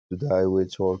Today we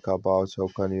talk about how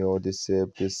can you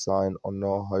disable this sign or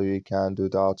know how you can do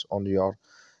that on your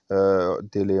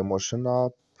Dailymotion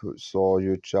app. So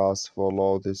you just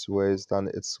follow these ways, then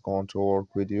it's going to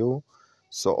work with you.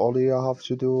 So all you have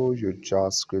to do, you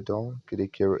just go down,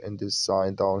 click here in this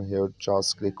sign down here,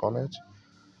 just click on it.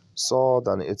 So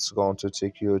then it's going to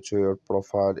take you to your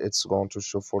profile. It's going to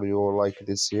show for you like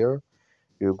this here.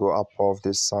 You go above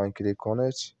this sign, click on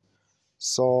it.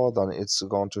 So then it's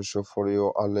going to show for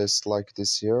you a list like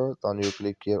this here. Then you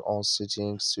click here on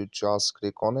settings, you just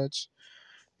click on it.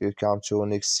 You come to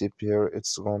next step here,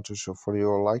 it's going to show for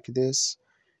you like this.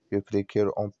 You click here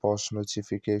on push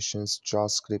notifications,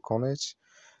 just click on it.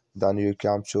 Then you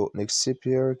come to next step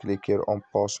here, click here on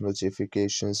push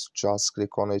notifications, just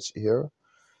click on it here.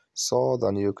 So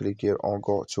then you click here on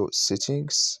go to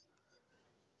settings.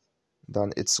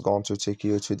 Then it's going to take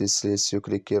you to this list. You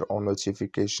click here on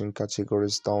notification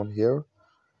categories down here.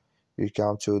 You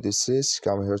come to this list,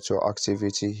 come here to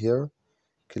activity here,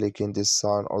 click in this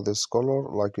sign or this color.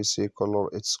 Like you see color,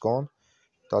 it's gone.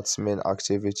 That's main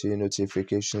activity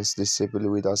notifications disabled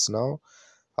with us now.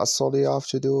 That's all you have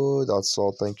to do. That's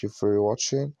all. Thank you for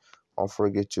watching. Don't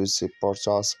forget to support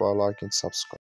us by liking, subscribe.